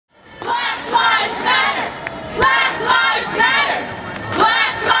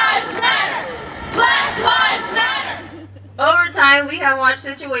we have watched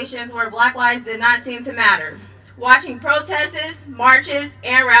situations where Black lives did not seem to matter. Watching protests, marches,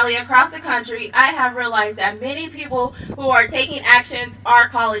 and rallies across the country, I have realized that many people who are taking actions are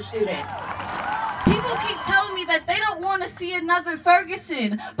college students. People keep telling me that they don't want to see another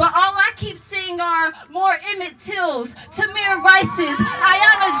Ferguson, but all I keep seeing are more Emmett Tills, Tamir Rices,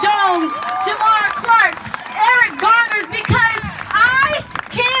 Aiyana Jones, Jamar Clarks, Eric Garners, because I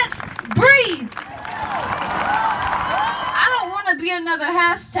can't breathe. I don't want to be another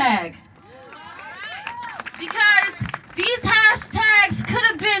hashtag, because these hashtags could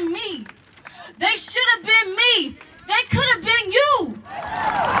have been me. They should have been me. They could have been you.